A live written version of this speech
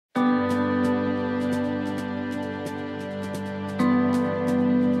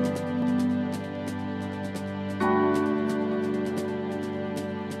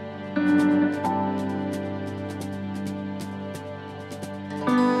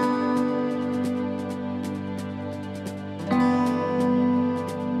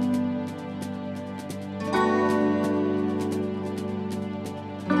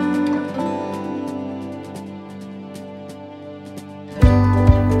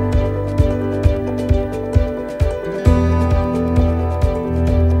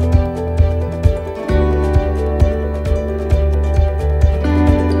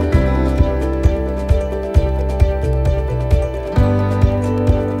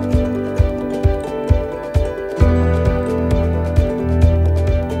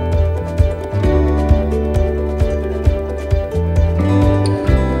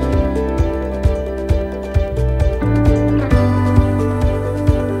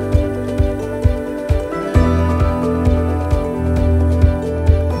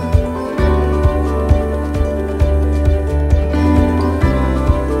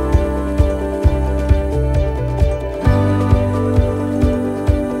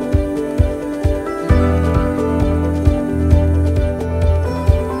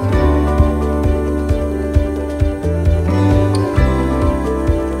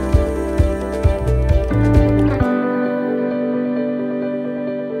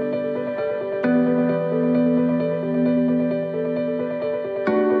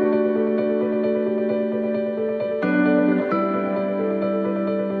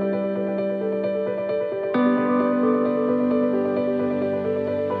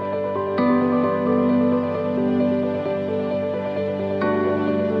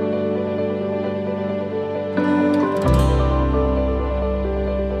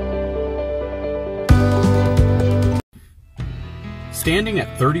Standing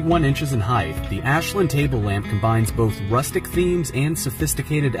at 31 inches in height, the Ashland table lamp combines both rustic themes and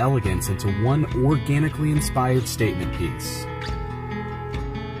sophisticated elegance into one organically inspired statement piece.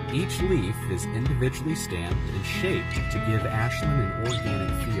 Each leaf is individually stamped and shaped to give Ashland an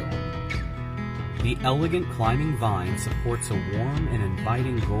organic feel. The elegant climbing vine supports a warm and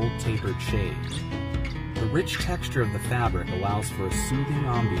inviting gold-tapered shade. The rich texture of the fabric allows for a soothing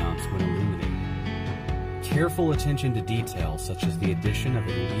ambiance when illuminated. Careful attention to detail, such as the addition of a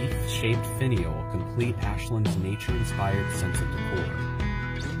leaf-shaped finial, complete Ashland's nature-inspired sense of decor.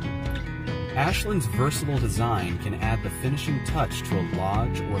 Ashland's versatile design can add the finishing touch to a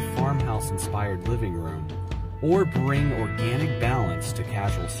lodge or farmhouse-inspired living room, or bring organic balance to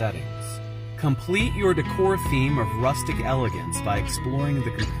casual settings. Complete your decor theme of rustic elegance by exploring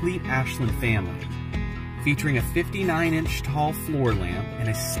the complete Ashland family, featuring a 59-inch tall floor lamp and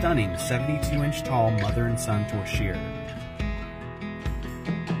a stunning 72-inch tall mother and son torchère.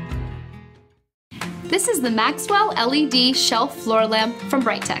 This is the Maxwell LED shelf floor lamp from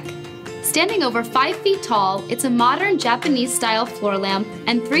Brightech. Standing over 5 feet tall, it's a modern Japanese-style floor lamp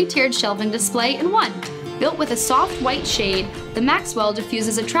and 3-tiered shelving display in one. Built with a soft white shade, the Maxwell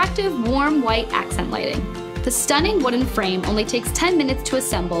diffuses attractive, warm white accent lighting. The stunning wooden frame only takes 10 minutes to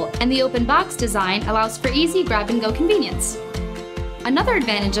assemble, and the open box design allows for easy grab-and-go convenience. Another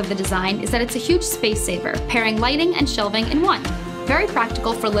advantage of the design is that it's a huge space saver, pairing lighting and shelving in one. Very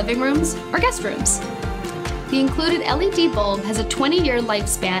practical for living rooms or guest rooms. The included LED bulb has a 20-year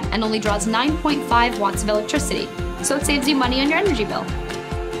lifespan and only draws 9.5 watts of electricity, so it saves you money on your energy bill.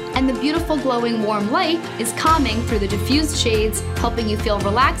 And the beautiful glowing warm light is calming through the diffused shades, helping you feel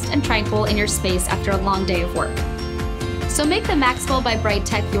relaxed and tranquil in your space after a long day of work. So make the Maxwell by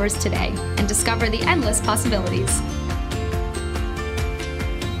Brightech yours today and discover the endless possibilities.